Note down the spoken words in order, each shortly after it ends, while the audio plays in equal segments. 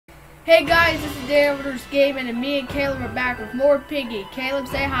Hey guys, this is Daniel's Game, and me and Caleb are back with more Piggy. Caleb,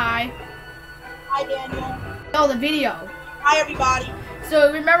 say hi. Hi, Daniel. Oh, the video. Hi, everybody.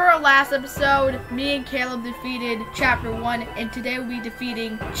 So remember our last episode? Me and Caleb defeated Chapter 1, and today we'll be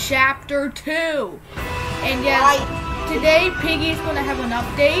defeating Chapter 2. And yes, today Piggy's going to have an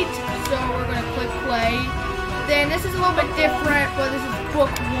update, so we're going to click play. Then this is a little bit different, but this is Book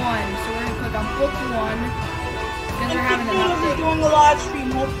 1, so we're going to click on Book 1. And they're having an update. Doing a live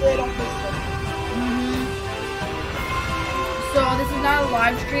stream. Hopefully, I don't miss it. So this is not a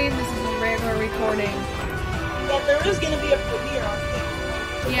live stream. This is a regular recording. Yeah, there is going to be a premiere, I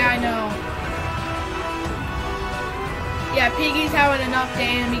think. Yeah, I know. Yeah, Piggy's having an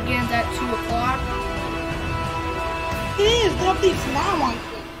update and it begins at 2 o'clock. It is. The update's now, I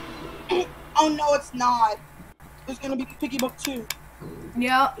think. Oh no, it's not. There's going to be Piggy Book 2.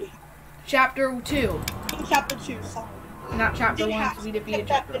 Yep. Chapter 2. Chapter 2, sorry. Not Chapter 1, because we defeated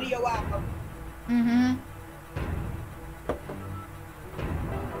Chapter 1. Video out.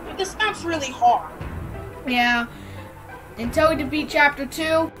 But this map's really hard. Yeah. Until we defeat Chapter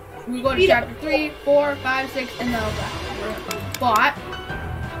 2, we go to Chapter 3, 4, 5, 6, and then But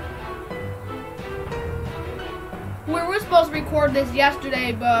we were supposed to record this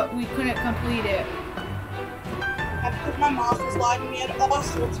yesterday, but we couldn't complete it. That's because my mouse was lagging. We had all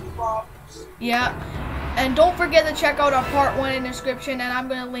sorts of problems. Yeah. And don't forget to check out our part 1 in the description, and I'm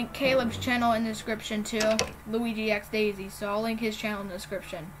going to link Caleb's channel in the description too, Luigi X Daisy, so I'll link his channel in the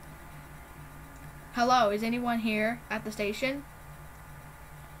description. Hello, is anyone here at the station?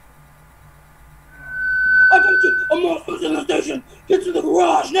 I'm almost in the station! Get to the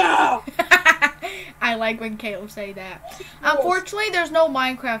garage now! I like when Caleb say that. Unfortunately, there's no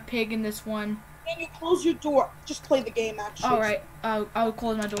Minecraft pig in this one. Can you close your door? Just play the game, actually. Alright, I'll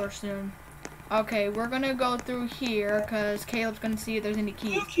close my door soon. Okay, we're gonna go through here because Caleb's gonna see if there's any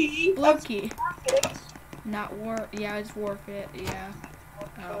keys. Blue key. Blue key. Perfect. Not war. Yeah, it's forfeit. Yeah.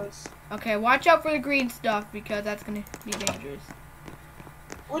 Oh. Okay, watch out for the green stuff because that's gonna be dangerous.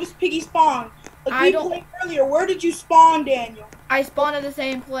 Where does Piggy spawn? Like I we don't. played earlier. Where did you spawn, Daniel? I spawned at the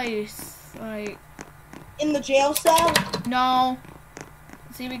same place. Like. In the jail cell. No.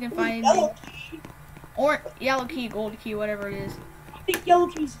 Let's see if we can find. Yellow key. Or yellow key, gold key, whatever it is. I think yellow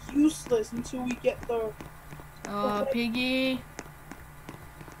key's useless until we get the. Piggy.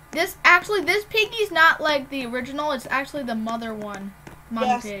 This Piggy's not like the original. It's actually the mother one.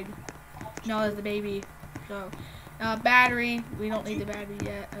 Mommy pig. No, it's the baby. So, battery. We don't need the battery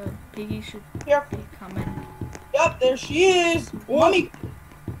yet. Piggy should be coming. Yep, there she is. Oh. Mommy.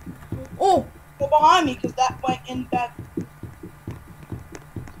 Oh. Go behind me, because that went in that.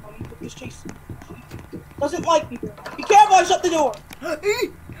 Mommy took this chase. Doesn't like me. Be careful! I shut the door.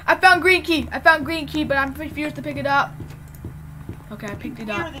 I found green key. But I'm refused to pick it up. Okay, I picked it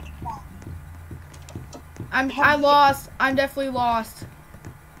up. I lost. I'm definitely lost.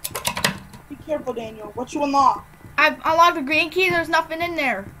 Be careful, Daniel. What you unlock? I've unlocked the green key. There's nothing in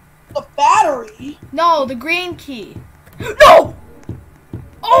there. The battery? No, the green key. No!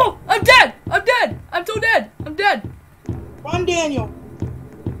 Oh, I'm dead. I'm so dead. I'm dead. Run, Daniel.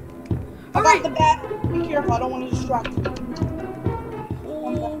 I got the battery. Be careful. I don't want to distract you.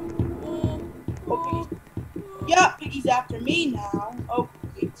 Oh, Piggy. Yeah, Piggy's after me now. Oh,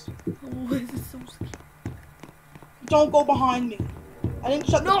 wait. Oh, this is so scary. Don't go behind me. I didn't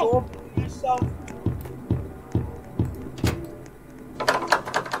shut the door behind myself.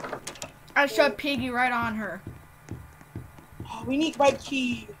 I shut Piggy right on her. Oh, we need red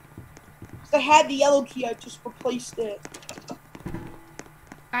key. Because I had the yellow key, I just replaced it.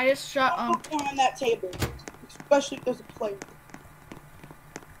 I just shut Don't go behind that table. Especially if there's a plate.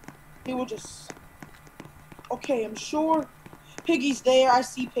 They will just... Okay, I'm sure Piggy's there. I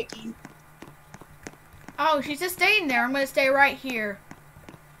see Piggy. Oh, she's just staying there. I'm gonna stay right here.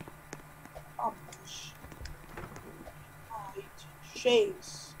 Oh,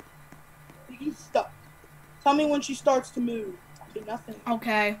 Chase. Piggy's stuck. Tell me when she starts to move. Okay, nothing.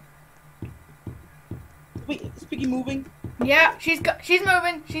 Okay. Wait, is Piggy moving? Yeah, she's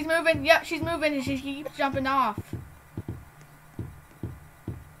moving. She's moving. Yep, she's moving, and she keeps jumping off.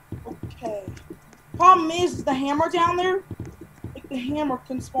 Okay. Problem is the hammer down there. Like the hammer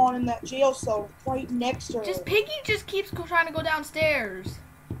can spawn in that jail cell right next to her. Piggy just keeps trying to go downstairs.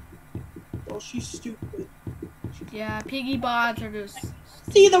 Well, she's stupid. Yeah, Piggy bots are just.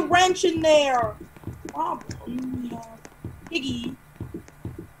 See the wrench in there. Problem. Yeah. Piggy.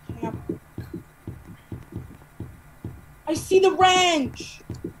 Hammer. I see the wrench.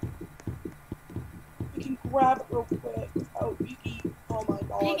 We can grab it real quick. Oh, Piggy. Oh my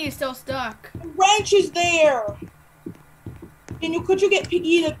god. Piggy's still stuck. The wrench is there. Daniel, could you get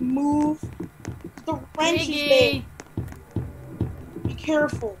Piggy to move? The wrench is there. Be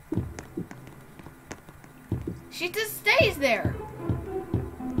careful. She just stays there.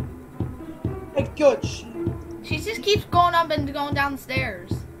 Okay, good. She just keeps going up and going down the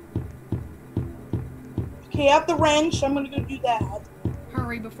stairs. Okay, I have the wrench. I'm gonna go do that.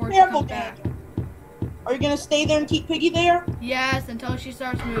 Hurry before she Careful, comes back. Daniel. Are you gonna stay there and keep Piggy there? Yes, until she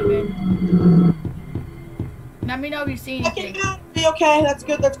starts moving. Let me know if you see anything. Okay, that's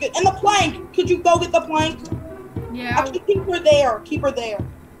good, that's good. And the plank! Could you go get the plank? Yeah. Actually, keep her there. Keep her there.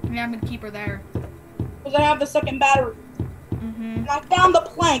 Yeah, I'm gonna keep her there. Because I have the second battery. And I found the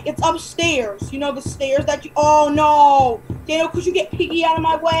plank. It's upstairs. You know the stairs that you... Oh, no. Daniel, could you get Piggy out of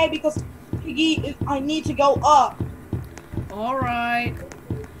my way? Because Piggy is... I need to go up. Alright.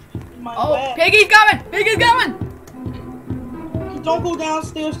 Oh, way. Piggy's coming! Piggy's coming! Don't go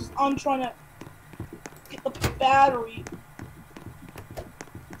downstairs because I'm trying to get the battery.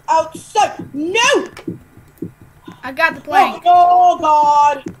 Outside! No! I got the plank. Oh,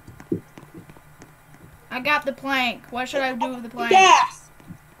 God. I got the plank. What should I do with the plank? Gas!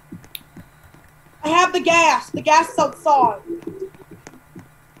 I have the gas. The gas is outside.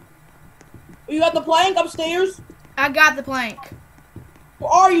 You got the plank upstairs? I got the plank.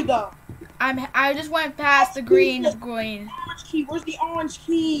 Where are you, though? I just went past the green. Orange key. Where's the orange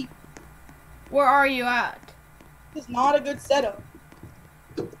key? Where are you at? This is not a good setup.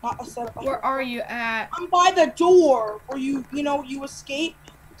 Not a setup. Where are you at? I'm by the door where you escape.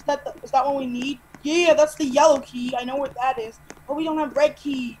 Is that what we need? Yeah, that's the yellow key. I know where that is. But we don't have red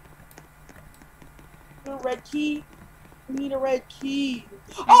key. No red key. We need a red key.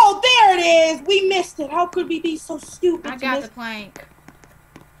 Oh, there it is! We missed it. How could we be so stupid? I got the plank.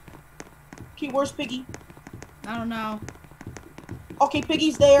 Okay, where's Piggy? I don't know. Okay,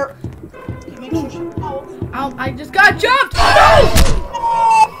 Piggy's there. Okay, make sure she falls. I just got jumped! No!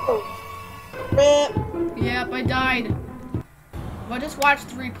 Rip. Yep, I died. Well, just watch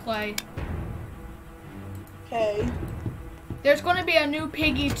the replay. Okay. There's going to be a new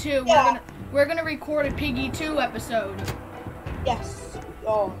Piggy 2. Yeah. We're gonna record a Piggy 2 episode. Yes.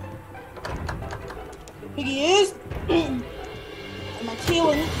 Oh. Piggy is. And my tail,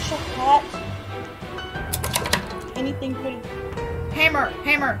 I need to check that. Anything pretty. Hammer,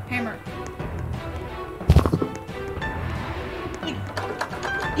 hammer, hammer. Piggy.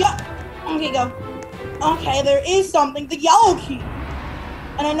 Yeah. Okay, go. Okay, there is something. The yellow key.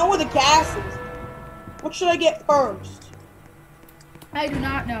 And I know where the gas is. What should I get first? I do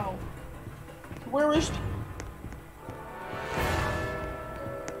not know. Where is she?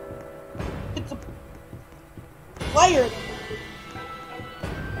 It's a player.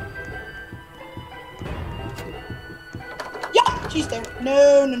 Yeah, she's there.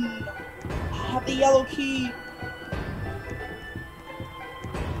 No, no, no, no. I have the yellow key.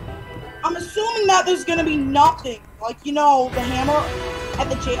 I'm assuming that there's gonna be nothing. Like, you know, the hammer at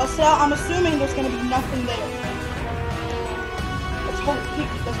the jail cell. I'm assuming there's gonna be nothing there. Let's hope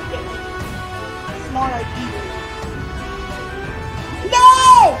Piggy doesn't get me. Smart idea.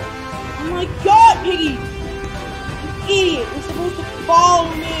 No! Oh my god, Piggy! You idiot! You're supposed to follow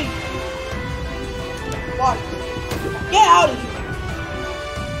me! What? Get out of here!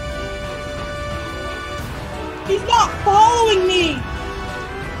 He's not following me!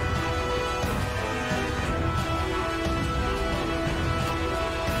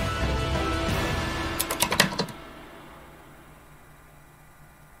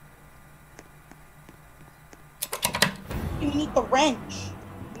 We need the wrench.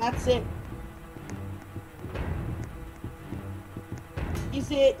 And that's it.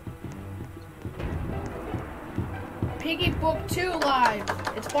 Is it? Piggy Book 2 live.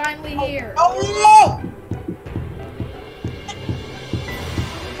 It's finally here. Oh no!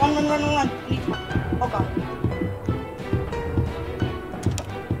 Run, run, run, run, run. I need to... Oh god.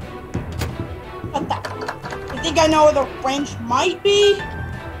 What the? I think I know where the wrench might be.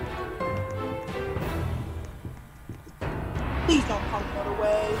 Please don't come the other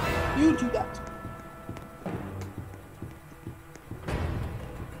way. You do that.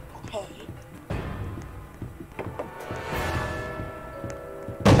 Okay.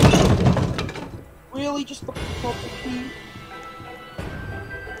 Really? Just the purple key?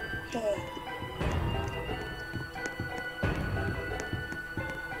 Okay.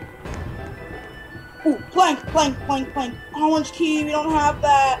 Ooh, plank, plank, plank, plank. Orange key, we don't have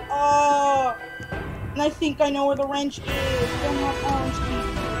that. And I think I know where the wrench is. We don't have orange key.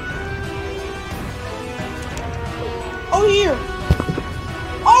 Oh, here!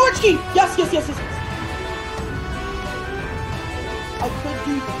 Orange key! Yes, yes, yes, yes, yes. I could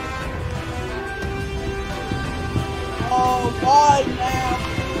do this. Oh, Why now?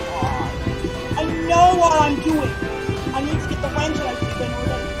 Why? I know what I'm doing. I need to get the wrench and I think I know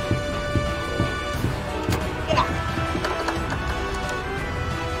that. Get out.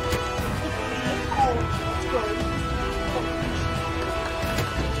 Oh, that's good.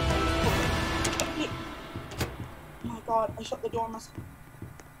 Oh my god, I shut the door myself.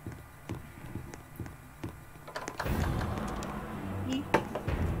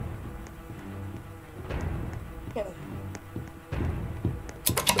 Okay.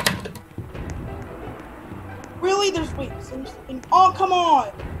 Really? There's something. Oh, come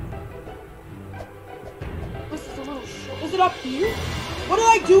on! This is a little short. Is it up here? What did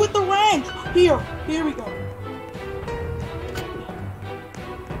I do with the wrench? Here we go.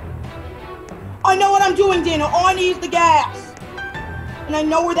 I know what I'm doing, Daniel. All I need is the gas. And I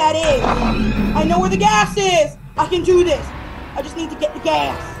know where that is. I know where the gas is. I can do this. I just need to get the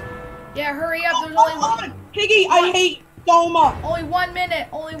gas. Yeah, hurry up. There's only one. Piggy, I hate you so much. Only 1 minute.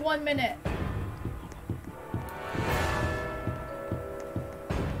 Only 1 minute.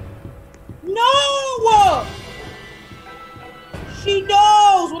 No! She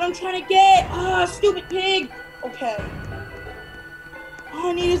knows what I'm trying to get. Ah, stupid pig. Okay. All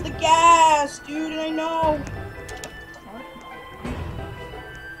I need is the gas, dude, and I know.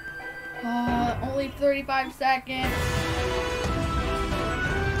 Only 35 seconds.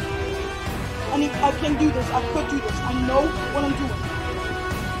 I can do this. I could do this. I know what I'm doing.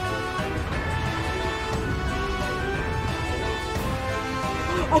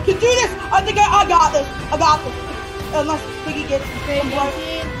 I can do this. I think I got this. I got this. Unless Piggy gets okay, 18, 17,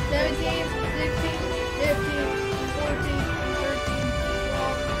 16, 15, 14, 13,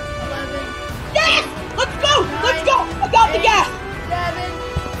 12, 11. Yes! Let's go! 9, Let's go! I got 8, the gas! 7,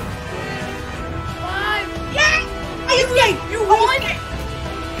 5. Yes! I escaped! You won!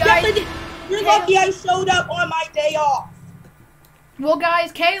 Yes, I did. You're lucky I showed up on my day off. Well,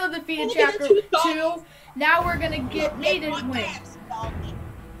 guys, Caleb defeated chapter 2. Now we're gonna need to win.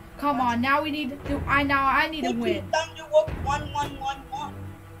 Come on, now we need to. I need to win.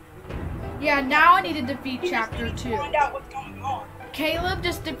 Yeah, now I need to defeat chapter 2. Find out what's going on. Caleb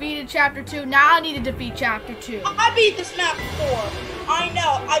just defeated chapter 2. Now I need to defeat chapter 2. I beat this map before. I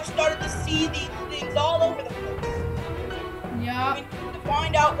know. I've started to see these things all over the place. Yeah. We need to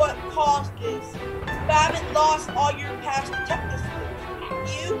find out what caused this. You haven't lost all your past detective skills, have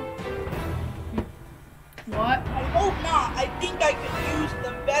you? What? I hope not. I think I could use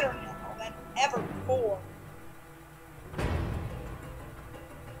them better now than ever before.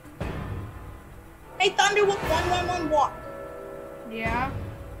 Hey, Thunderwolf 1111. Yeah.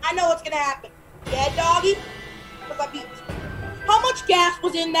 I know what's gonna happen. Yeah, doggy? Because I beat this. How much gas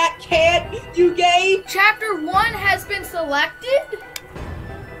was in that can you gave? Chapter 1 has been selected?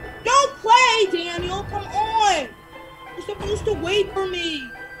 Don't play, Daniel. Come on. You're supposed to wait for me.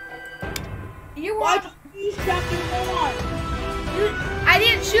 You were. Why'd you choose chapter 1? I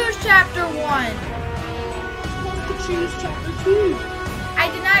didn't choose chapter 1. You're supposed to choose chapter 2. I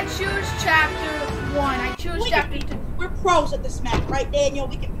did not choose chapter 1. I chose chapter 2. We're pros at this map, right, Daniel?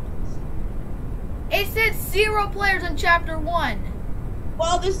 We can do this. It said 0 players in chapter 1.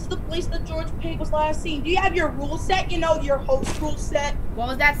 Well, this is the place that George Pig was last seen. Do you have your rule set? You know, your host rule set? What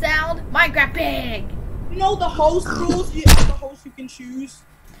was that sound? Minecraft Pig! You know the host rules? You have the host you can choose?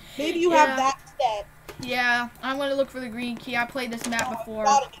 Maybe you have that set. Yeah, I'm gonna look for the green key. I played this map before.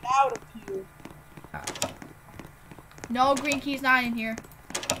 I gotta get out of here. No, green key's not in here.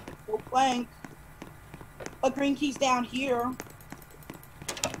 Go blank. A green key's down here.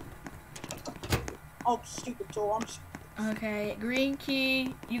 Oh, stupid door. I'm stupid. Okay, green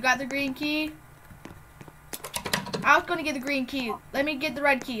key. You got the green key? I was gonna get the green key. Let me get the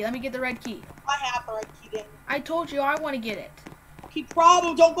red key. Let me get the red key. I have the red key then. I told you I want to get it. Key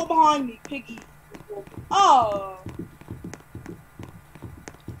problem. Don't go behind me, Piggy. Oh.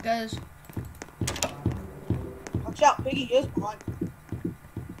 Because. Watch out, Piggy is behind me.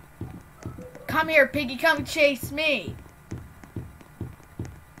 Come here, Piggy. Come chase me.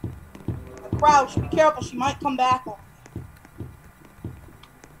 Crouch. Be careful. She might come back on me.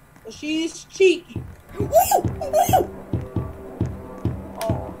 But she's cheeky. Oh.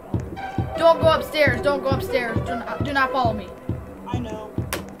 Don't go upstairs. Don't go upstairs. Do not follow me. I know.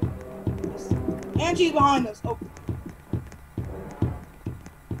 And she's behind us. Oh.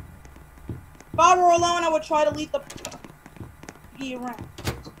 If I were alone, I would try to lead the Piggy around.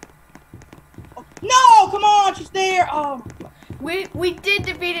 Oh. No! Come on! She's there! Oh. We did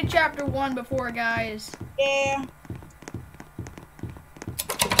defeat in chapter 1 before, guys. Yeah.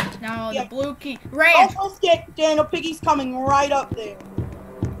 Now the blue key. Ranch! Don't get Daniel. Piggy's coming right up there.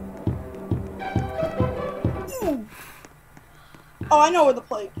 Ooh. Oh, I know where the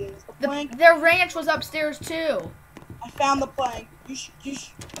plank is. The plank. Their ranch was upstairs too. I found the plank. You should.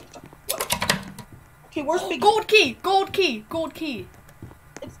 Okay, where's Piggy? Gold key! Gold key! Gold key!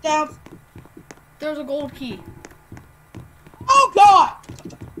 It's down. There's a gold key. Oh God!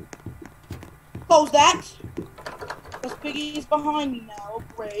 Close that. Because Piggy is behind me now. Oh,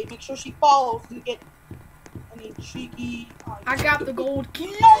 great. Make sure she follows and get any cheeky. I got the gold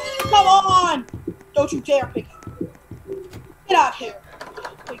key. Come on! Don't you dare, Piggy. Get out here,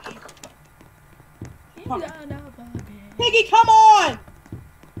 Piggy. Come. Piggy, come on!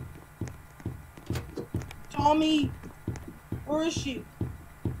 Tommy, where is she?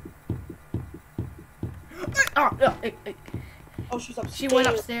 Oh, she's upstairs. She went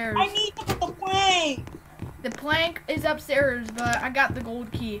upstairs. I need to put the plank. The plank is upstairs, but I got the gold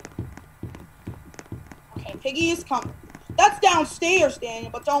key. Okay, Piggy is coming. That's downstairs,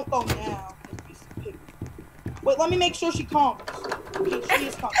 Daniel, but don't go now. Wait, let me make sure she comes. Okay, she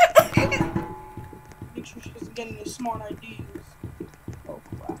is coming. Make sure she doesn't get any smart ideas. Oh,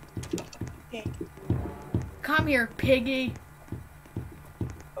 crap. Okay. Come here, Piggy.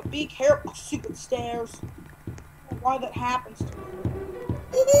 But be careful, stupid stairs. I don't know why that happens to me.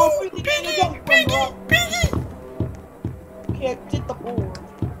 Oh, really, Daniel, don't Piggy! Okay, I did the board.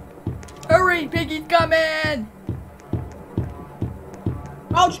 Hurry, Piggy's coming!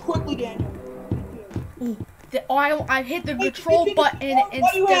 Crouch quickly, Daniel. I hit the control button instead.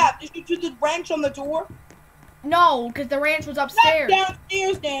 What do you have? Did you do the wrench on the door? No, because the ranch was upstairs. That's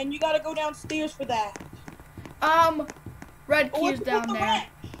downstairs, Dan. You gotta go downstairs for that. Red key's down there.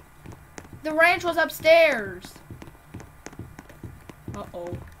 The ranch was upstairs. Uh-oh.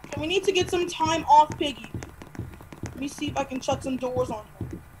 Okay, we need to get some time off Piggy. Let me see if I can shut some doors on her.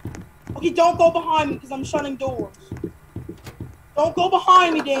 Okay, don't go behind me because I'm shutting doors. Don't go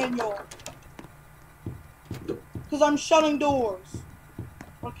behind me, Daniel. Because I'm shutting doors.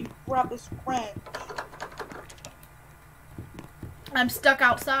 I can grab this wrench. I'm stuck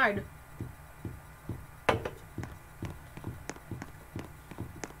outside.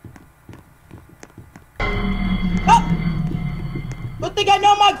 Oh! Good thing I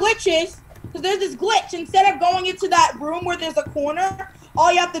know my glitches. Because there's this glitch. Instead of going into that room where there's a corner,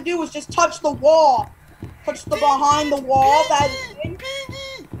 all you have to do is just touch the wall. Touch the behind the wall. That's it.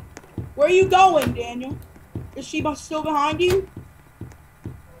 Where are you going, Daniel? Is she still behind you?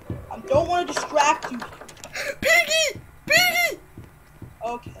 I don't want to distract you. Piggy! Piggy!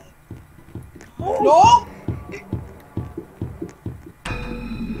 Okay. No!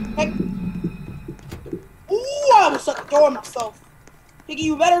 Hey. Ooh, I almost shut the door myself. Piggy,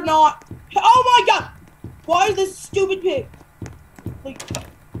 you better not. Oh my God! Why is this stupid pig like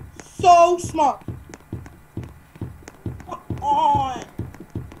so smart? Come on.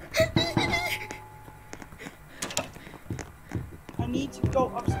 I need to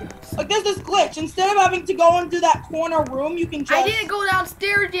go upstairs. Like there's this glitch. Instead of having to go into that corner room, you can just... I didn't go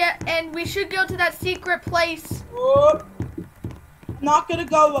downstairs yet, and we should go to that secret place. I'm not gonna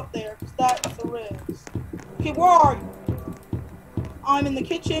go up there, because that's a risk. Okay, where are you? I'm in the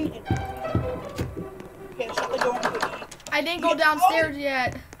kitchen. Okay, shut the door on Piggy. I didn't go downstairs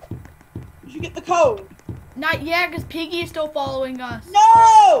yet. Did you get the code? Not yet, because Piggy is still following us.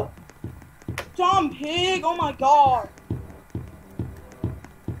 No! Dumb pig, oh my God.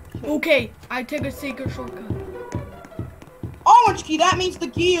 Okay, I took a secret shortcut. Orange key, that means the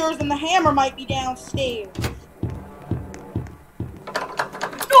gears and the hammer might be downstairs.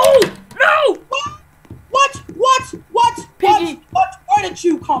 No! No! What? Piggy. What? Where did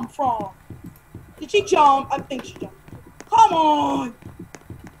you come from? Did she jump? I think she jumped. Come on!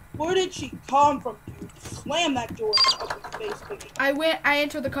 Where did she come from, dude? Slam that door in her face, Piggy. I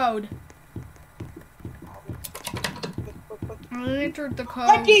entered the code. I entered the code.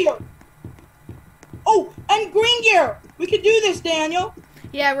 Red gear! Oh, and green gear! We could do this, Daniel.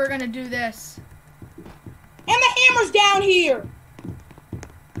 Yeah, we're gonna do this. And the hammer's down here!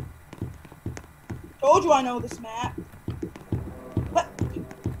 Told you I know this map. What?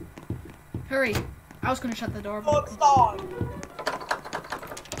 Hurry. I was gonna shut the door. Oh, it's dog.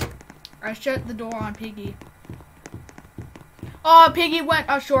 I shut the door on Piggy. Oh, Piggy went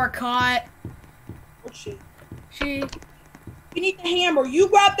a shortcut. Where's she? She... You need the hammer. You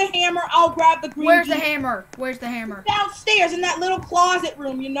grab the hammer, I'll grab the green Where's gear. the hammer? Where's the hammer? Downstairs in that little closet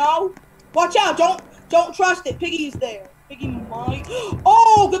room, you know? Watch out, don't trust it. Piggy is there. Piggy might.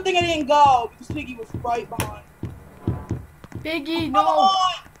 Oh, good thing I didn't go because Piggy was right behind. Piggy, Come no.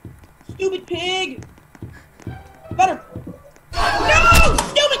 on, stupid pig. Better. No,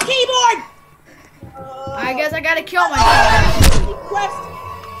 stupid keyboard. I guess I gotta kill myself.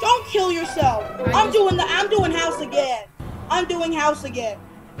 Don't kill yourself. I'm doing house again. I'm doing house again.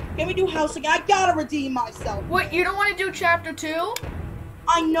 Can we do house again? I gotta redeem myself. Wait, you don't want to do chapter 2?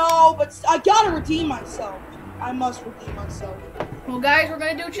 I know, but I gotta redeem myself. I must redeem myself. Well, guys, we're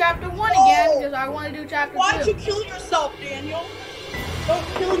gonna do chapter 1 again because I want to do chapter 2. Why'd you kill yourself, Daniel? Don't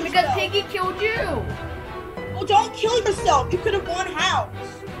kill yourself. Because Piggy killed you. Well, don't kill yourself. You could have won house.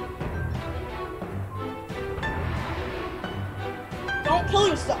 Don't kill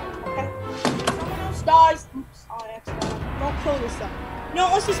yourself, okay? If someone else dies, oops, I accidentally. Don't kill yourself. No,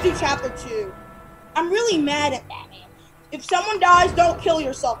 let's just do chapter 2. I'm really mad at that, man. If someone dies, don't kill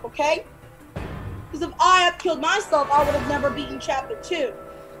yourself, okay? Because if I had killed myself, I would have never beaten chapter 2.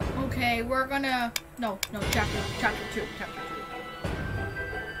 Okay, we're gonna... No, chapter 2.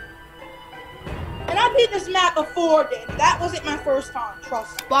 And I beat this map before, Danny. That wasn't my first time,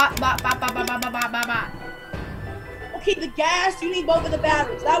 trust me. Bot. Okay, the gas, you need both of the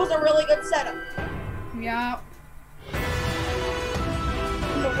batteries. That was a really good setup. Yeah.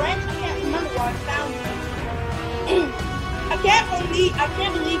 And the wrench, I can't remember where I found it. I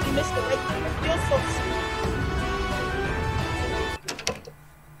can't believe you missed the wrench. It feels so sweet.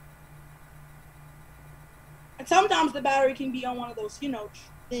 And sometimes the battery can be on one of those, you know,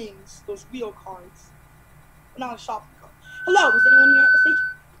 things, those wheel cards. But not a shopping cart. Hello, is anyone here at the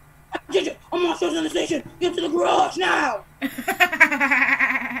station? I'm monsters in the station. Get to the garage now.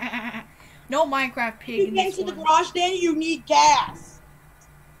 No Minecraft pig. You get into the garage, Daniel, you need gas.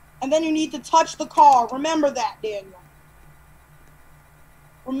 And then you need to touch the car. Remember that, Daniel.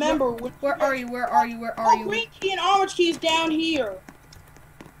 Remember. Where are you? Oh, green key and orange key is down here.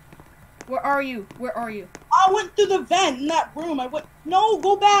 Where are you? I went through the vent in that room. No,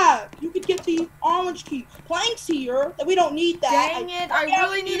 go back. You could get the orange key. Plank's here. We don't need that. Dang it, I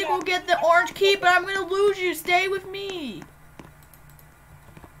really need to go get the orange key, but I'm gonna lose you. Stay with me.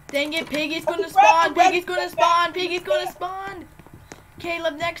 Dang it, Piggy's gonna spawn. Piggy's gonna spawn.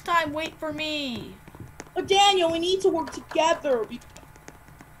 Caleb, next time, wait for me. But Daniel, we need to work together.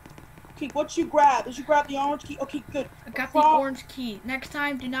 Okay, what you grab? Did you grab the orange key? Okay, good. I got the orange key. Next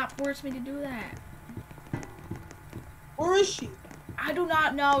time, do not force me to do that. Where is she? I do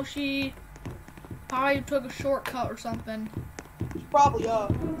not know. She probably took a shortcut or something. She's probably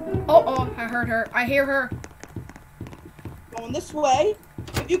up. Oh, I heard her. I hear her. Going this way.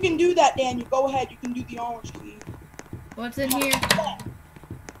 If you can do that, Daniel, go ahead. You can do the orange key. What's in here?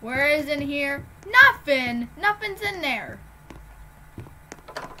 Where is in here? Nothing. Nothing's in there.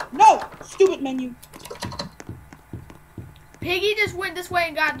 No! Stupid menu. Piggy just went this way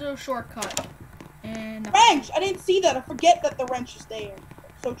and got to a shortcut. And wrench! I didn't see that. I forget that the wrench is there.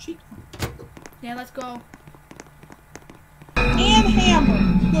 So cheeky. Yeah, let's go. And hammer.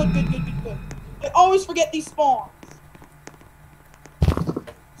 Good. I always forget these spawns.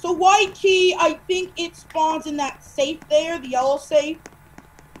 So white key, I think it spawns in that safe there, the yellow safe.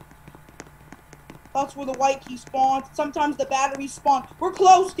 That's where the white key spawns. Sometimes the batteries spawn. We're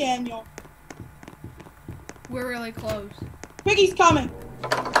close, Daniel. We're really close. Piggy's coming.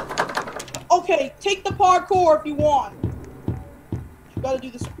 Okay, take the parkour if you want. You gotta do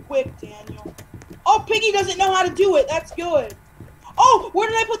this quick, Daniel. Oh, Piggy doesn't know how to do it. That's good. Oh, where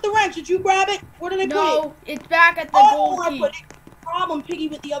did I put the wrench? Did you grab it? Where did I put it? No, it's back at the gold key. I put it. Problem, Piggy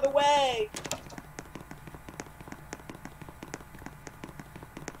went the other way.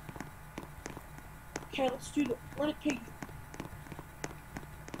 Okay, let's do the. Where did Piggy?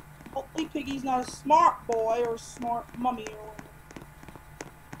 Hopefully, Piggy's not a smart boy or a smart mummy or whatever.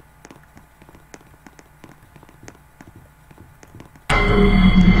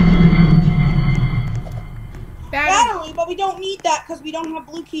 Battery, but we don't need that because we don't have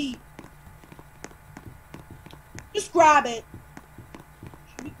blue key. Just grab it.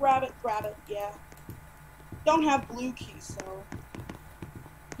 Should we grab it? Grab it, yeah. Don't have blue key, so.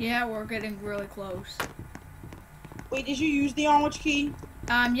 Yeah, we're getting really close. Wait, did you use the orange key?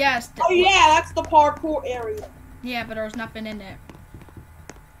 Yes. Oh yeah, that's the parkour area. Yeah, but there's nothing in it.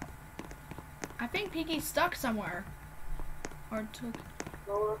 I think Piggy's stuck somewhere. Or took.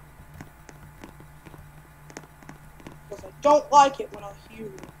 Lower. Because I don't like it when I hear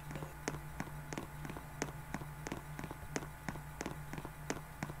it.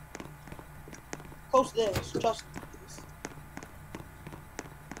 Close this, just this.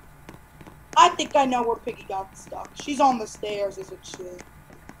 I think I know where Piggy got stuck. She's on the stairs, isn't she?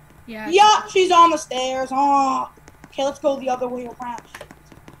 Yeah. Yup, she's on the stairs. Oh. Okay, let's go the other way around.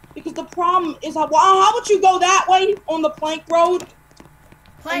 Because the problem is, how would you go that way on the plank road?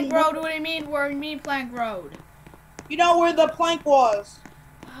 Plank road? What do you mean? Where do you mean plank road? You know where the plank was.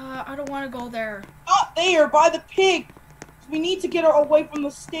 I don't want to go there. Up there, by the pig. We need to get her away from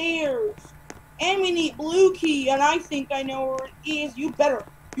the stairs. And we need blue key, and I think I know where it is. You better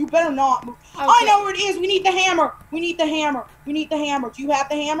not move. Okay. I know where it is. We need the hammer. We need the hammer. We need the hammer. Do you have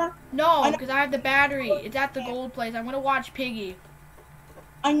the hammer? No, because I have the battery. It's at the gold place. I'm gonna watch Piggy.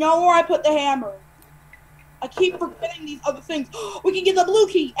 I know where I put the hammer. I keep forgetting these other things. We can get the blue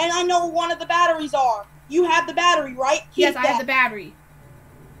key, and I know one of the batteries are. You have the battery, right? Yes, I have the battery.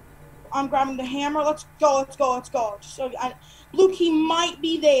 I'm grabbing the hammer. Let's go. Let's go. Let's go. So, blue key might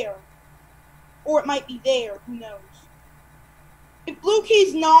be there. Or it might be there. Who knows? If blue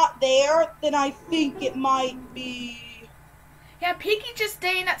key's not there, then I think it might be... Yeah, Piggy just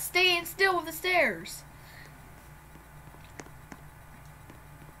staying still with the stairs.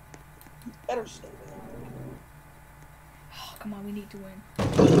 You better stay there. Oh, come on, we need to win.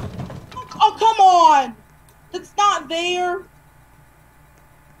 Oh, come on! That's not there.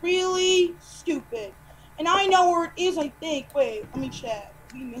 Really? Stupid. And I know where it is, I think. Wait, let me check.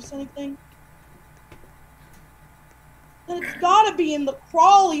 Did we miss anything? Then it's gotta be in the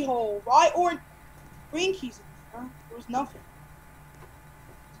crawly hole, right? Or green keys in there. There was nothing.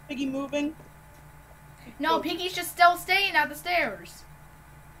 Is Piggy moving? No, Piggy's just still staying at the stairs.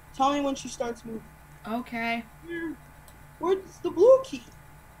 Tell me when she starts moving. Okay. Where's the blue key?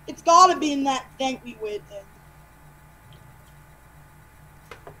 It's gotta be in that tank we went in.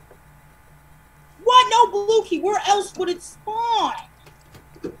 What? No blue key. Where else would it spawn?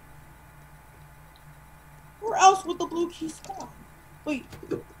 Where else would the blue key spawn? Wait.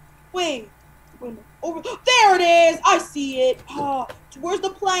 Over there it is. I see it. Where's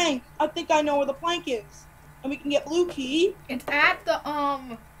the plank? I think I know where the plank is. And we can get blue key. It's at the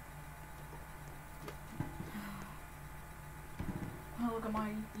Oh, look at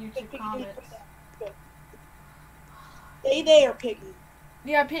my YouTube comments. Good. Stay there, Piggy.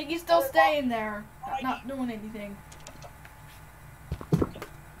 Yeah, Piggy's still staying there, not doing anything.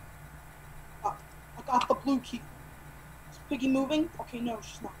 I got the blue key. Is Piggy moving? Okay, no,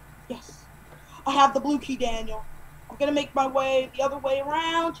 she's not. Yes. I have the blue key, Daniel. I'm gonna make my way the other way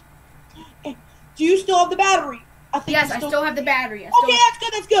around. And do you still have the battery? Yes, I still have the battery. Okay,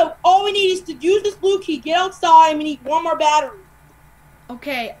 that's good. All we need is to use this blue key, get outside, and we need one more battery.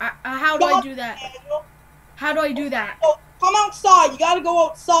 Okay, how do I do that? Daniel. How do I do that? Oh, come outside. You gotta go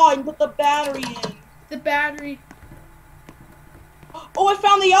outside and put the battery in. The battery. Oh, I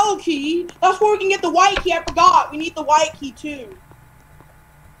found the yellow key. That's where we can get the white key. I forgot. We need the white key, too.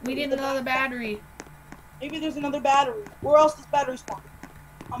 We need another battery. Maybe there's another battery. Where else does battery spawn?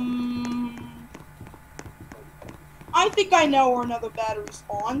 I think I know where another battery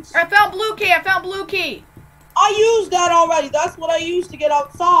spawns. I found blue key. I used that already. That's what I used to get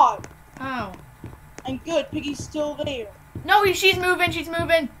outside. Oh. And good. Piggy's still there. No, she's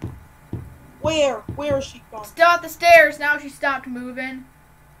moving. Where? Where is she gone? Still at the stairs. Now she stopped moving.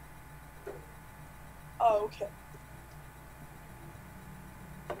 Oh, okay.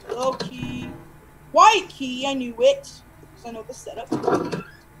 Yellow key. White key. I knew it. Because I know the setup.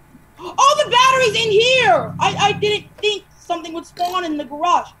 Oh, the battery's in here! I didn't think something would spawn in the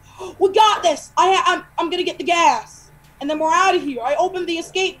garage. We got this. I'm gonna get the gas. And then we're out of here. I opened the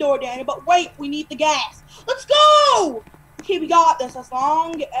escape door, Daniel, but wait, we need the gas. Let's go! Okay, we got this as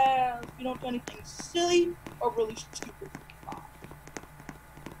long as we don't do anything silly or really stupid.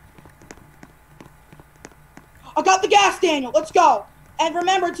 I got the gas, Daniel. Let's go. And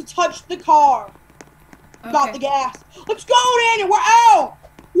remember to touch the car. Okay. Got the gas. Let's go, Daniel. We're out.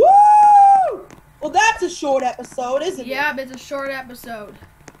 Woo! Well, that's a short episode, isn't it? Yeah, but it's a short episode.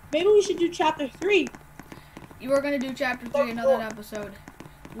 Maybe we should do chapter 3. You are going to do chapter 3 another episode.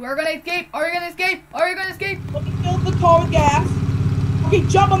 We're going to escape. Are you going to escape? Let me fill the car with gas. Okay,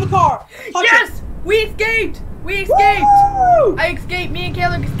 jump on the car. Touch yes! it. We escaped! Woo! I escaped. Me and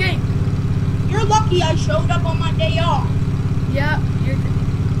Caleb escaped. You're lucky I showed up on my day off. Yeah,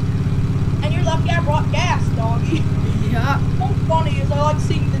 And you're lucky I brought gas, doggy. Yeah. What's funny is I like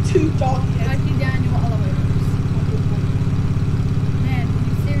seeing the two doggy heads. I see Daniel elevators. Man,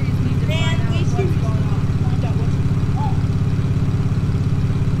 we seriously need to find out what's going on. Find out what's going on.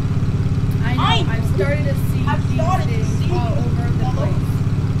 I know. I've started to see things all over the place.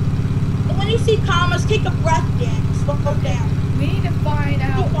 And when you see commas, take a breath, Dan. Slow down. We need to find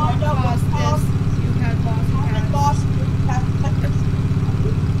out what caused this. You had lost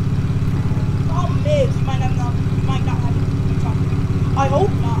Problem is, you might not have anything to talk about. I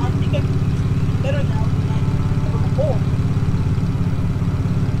hope not. I think I can do better now than I ever before.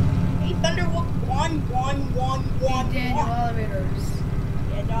 Hey, Thunderwolf 1. Daniel elevators.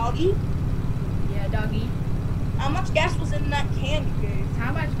 Yeah, doggy. Yeah, doggy. How much gas was in that candy cave?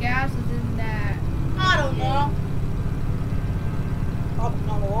 How much gas is in that? I don't know. Probably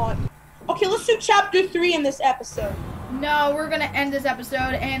not a lot. Okay, let's do chapter 3 in this episode. No, we're gonna end this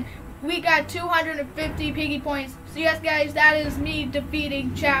episode, and we got 250 Piggy points. So yes, guys, that is me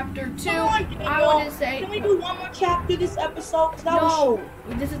defeating chapter 2. Come on, I want to say, can we do one more chapter this episode? 'Cause that was no,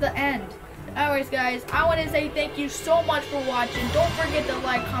 short. this is the end. Anyways, guys, I want to say thank you so much for watching. Don't forget to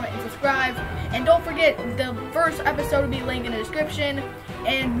like, comment, and subscribe. And don't forget, the first episode will be linked in the description.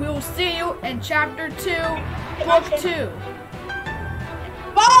 And we will see you in chapter 2, book 2.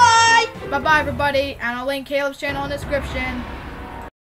 Bye! Bye-bye, everybody. And I'll link Caleb's channel in the description.